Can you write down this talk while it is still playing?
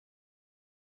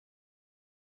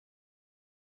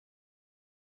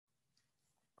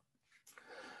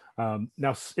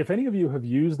Now, if any of you have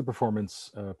used the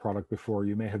performance product before,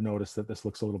 you may have noticed that this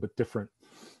looks a little bit different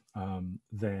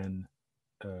than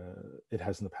it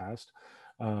has in the past.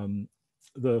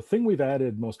 The thing we've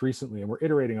added most recently, and we're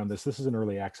iterating on this is an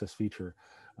early access feature,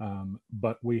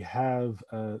 but we have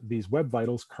these Web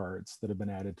Vitals cards that have been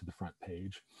added to the front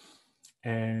page.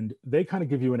 And they kind of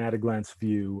give you an at-a-glance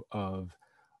view of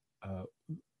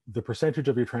the percentage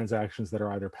of your transactions that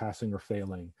are either passing or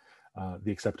failing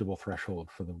the acceptable threshold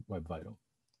for the Web Vital.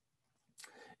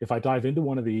 If I dive into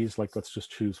one of these, like let's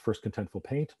just choose First Contentful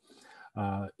Paint,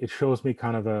 it shows me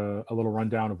kind of a little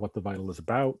rundown of what the Vital is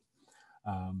about.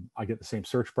 I get the same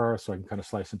search bar, so I can kind of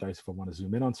slice and dice if I want to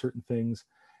zoom in on certain things.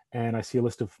 And I see a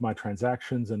list of my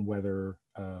transactions and whether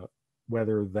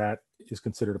that is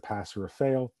considered a pass or a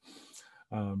fail.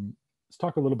 Let's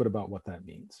talk a little bit about what that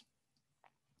means.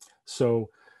 So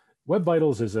Web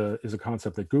Vitals is a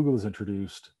concept that Google has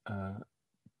introduced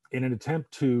in an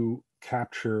attempt to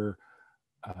capture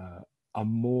a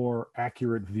more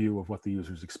accurate view of what the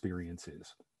user's experience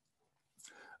is.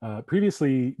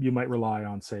 Previously, you might rely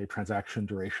on, say, transaction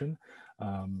duration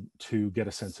to get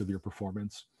a sense of your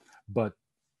performance, but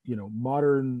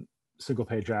modern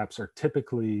single-page apps are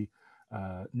typically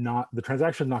the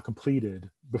transaction not completed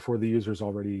before the user's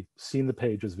already seen the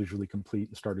page as visually complete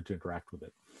and started to interact with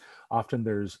it. Often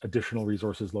there's additional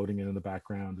resources loading in the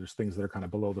background. There's things that are kind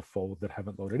of below the fold that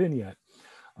haven't loaded in yet.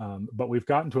 But we've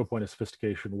gotten to a point of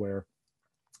sophistication where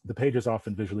the page is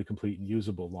often visually complete and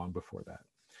usable long before that.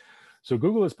 So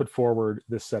Google has put forward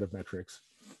this set of metrics.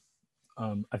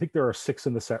 I think there are 6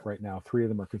 in the set right now. 3 of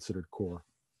them are considered core.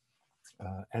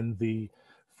 And the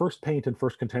First Paint and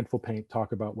First Contentful Paint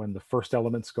talk about when the first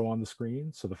elements go on the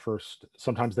screen. So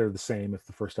sometimes they're the same if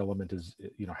the first element is,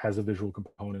 has a visual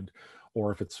component,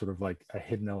 or if it's sort of like a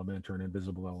hidden element or an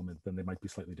invisible element, then they might be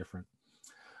slightly different.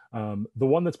 The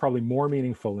one that's probably more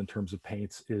meaningful in terms of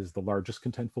paints is the largest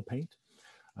contentful paint.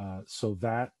 So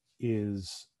that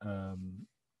is a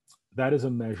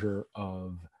measure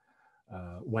of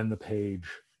when the page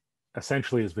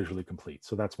essentially is visually complete.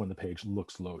 So that's when the page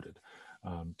looks loaded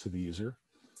to the user.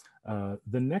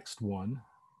 The next one,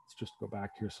 let's just go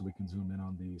back here so we can zoom in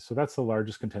on these. So that's the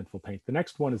largest contentful paint. The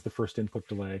next one is the first input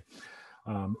delay.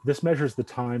 This measures the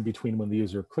time between when the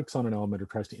user clicks on an element or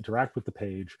tries to interact with the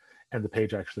page and the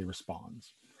page actually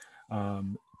responds.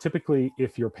 Typically,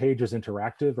 if your page is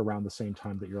interactive around the same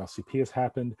time that your LCP has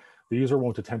happened, the user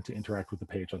won't attempt to interact with the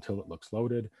page until it looks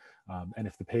loaded. And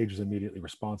if the page is immediately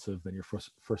responsive, then your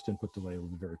first input delay will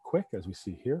be very quick, as we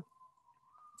see here.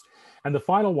 And the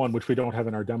final one, which we don't have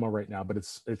in our demo right now, but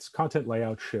it's content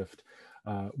layout shift,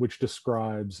 which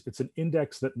describes, it's an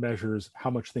index that measures how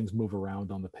much things move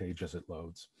around on the page as it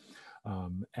loads.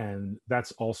 And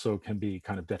that's also can be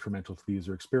kind of detrimental to the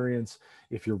user experience.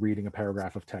 If you're reading a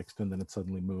paragraph of text and then it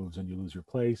suddenly moves and you lose your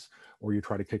place, or you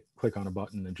try to click on a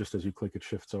button and just as you click, it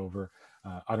shifts over.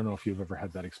 I don't know if you've ever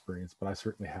had that experience, but I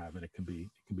certainly have, and it can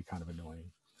be kind of annoying.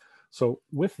 So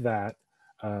with that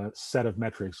set of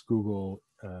metrics, Google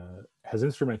has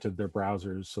instrumented their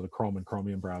browsers, so the Chrome and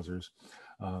Chromium browsers,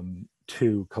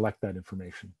 to collect that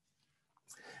information.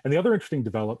 And the other interesting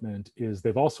development is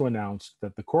they've also announced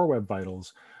that the core Web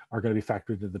Vitals are going to be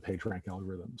factored into the PageRank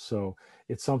algorithm. So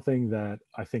it's something that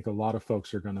I think a lot of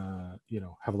folks are going to,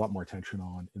 have a lot more attention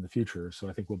on in the future. So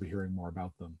I think we'll be hearing more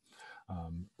about them.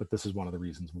 But this is one of the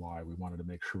reasons why we wanted to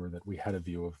make sure that we had a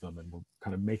view of them and we're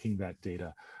kind of making that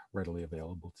data readily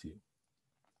available to you.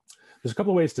 There's a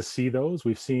couple of ways to see those.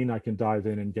 We've seen I can dive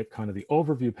in and get kind of the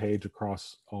overview page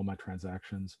across all my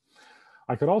transactions.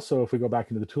 I could also, if we go back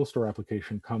into the Tool Store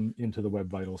application, come into the Web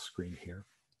Vitals screen here.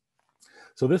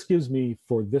 So this gives me,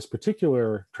 for this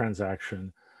particular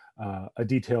transaction, a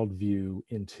detailed view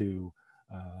into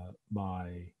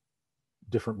my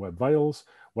different Web Vitals,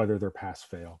 whether they're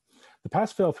pass-fail. The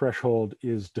pass-fail threshold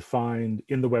is defined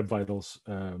in the Web Vitals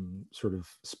sort of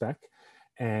spec,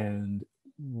 and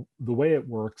the way it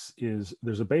works is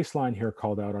there's a baseline here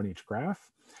called out on each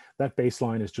graph. That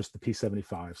baseline is just the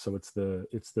P75. So it's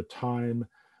the time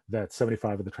that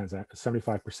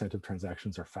 75% of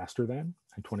transactions are faster than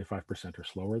and 25% are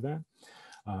slower than.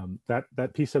 That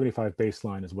P75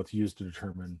 baseline is what's used to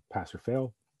determine pass or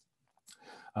fail.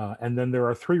 And then there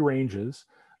are 3 ranges,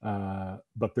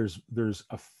 but there's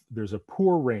a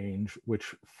poor range,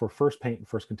 which for First Paint and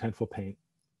First Contentful Paint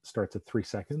starts at 3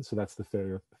 seconds. So that's the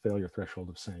failure threshold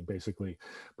of saying basically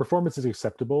performance is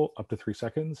acceptable up to 3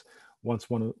 seconds.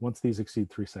 Once these exceed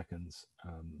 3 seconds,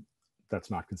 that's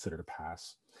not considered a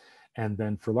pass. And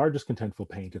then for largest contentful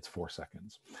paint, it's 4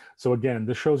 seconds. So again,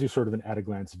 this shows you sort of an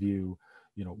at-a-glance view,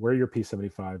 where your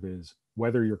P75 is,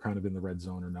 whether you're kind of in the red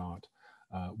zone or not,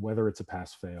 whether it's a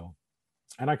pass-fail.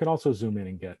 And I can also zoom in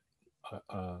and get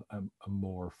a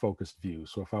more focused view.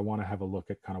 So if I want to have a look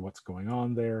at kind of what's going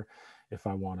on there, if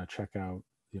I want to check out,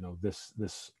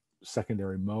 this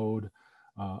secondary mode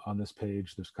on this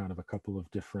page, there's kind of a couple of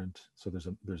different. So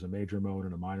there's a major mode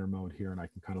and a minor mode here, and I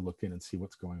can kind of look in and see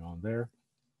what's going on there,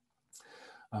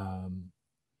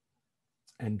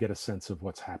 and get a sense of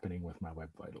what's happening with my web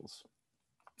vitals.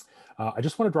 I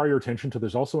just want to draw your attention to,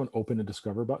 there's also an open and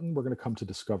discover button. We're going to come to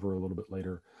discover a little bit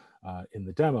later in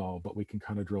the demo, but we can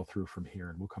kind of drill through from here,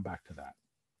 and we'll come back to that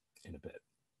in a bit.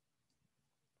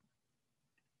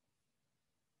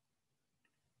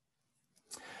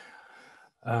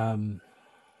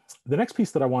 The next piece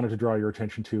that I wanted to draw your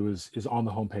attention to is on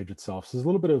the homepage itself. So there's a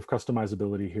little bit of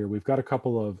customizability here. We've got a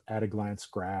couple of at-a-glance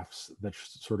graphs that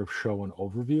sort of show an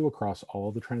overview across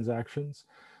all the transactions.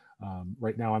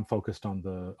 Right now I'm focused on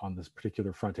this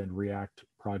particular front-end React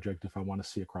project. If I want to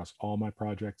see across all my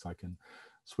projects, I can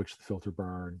switch the filter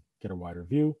bar and get a wider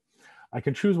view. I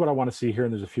can choose what I want to see here,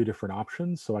 and there's a few different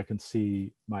options. So I can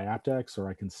see my aptX, or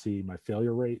I can see my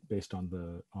failure rate based on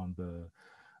the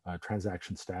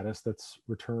transaction status that's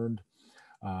returned,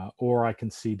 or I can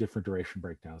see different duration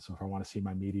breakdowns. So if I want to see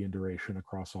my median duration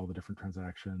across all the different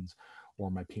transactions,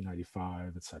 or my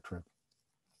P95, etc.,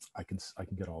 I can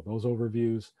get all those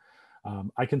overviews.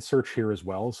 I can search here as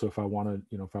well. So if I want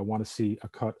to see a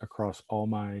cut across all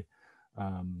my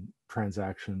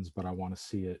transactions, but I want to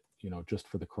see it, just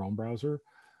for the Chrome browser,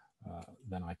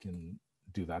 then I can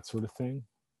do that sort of thing.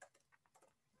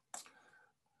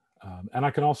 And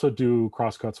I can also do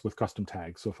crosscuts with custom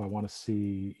tags. So if I want to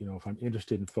see, if I'm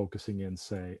interested in focusing in,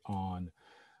 say, on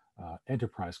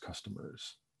enterprise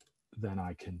customers, then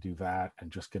I can do that and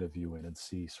just get a view in and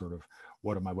see sort of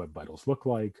what do my web vitals look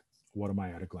like, what do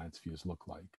my at-a-glance views look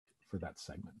like for that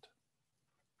segment.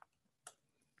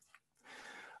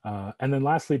 And then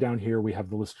lastly, down here, we have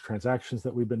the list of transactions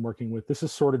that we've been working with. This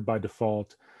is sorted by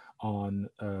default on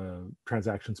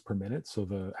transactions per minute.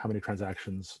 So how many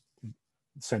transactions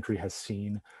Sentry has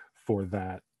seen for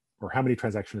that, or how many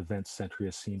transaction events Sentry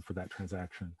has seen for that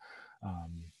transaction,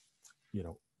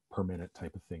 per minute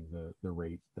type of thing, the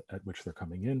rate at which they're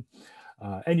coming in.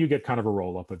 And you get kind of a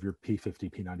roll up of your P50,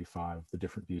 P95, the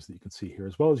different views that you can see here,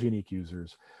 as well as unique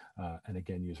users, and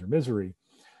again, user misery.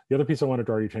 The other piece I want to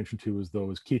draw your attention to is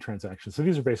those key transactions. So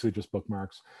these are basically just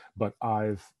bookmarks, but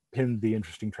I've pinned the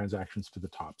interesting transactions to the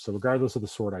top. So regardless of the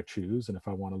sort I choose, and if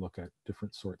I want to look at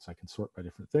different sorts, I can sort by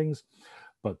different things,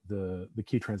 but the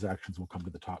key transactions will come to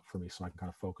the top for me, so I can kind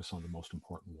of focus on the most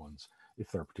important ones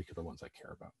if there are particular ones I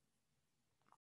care about.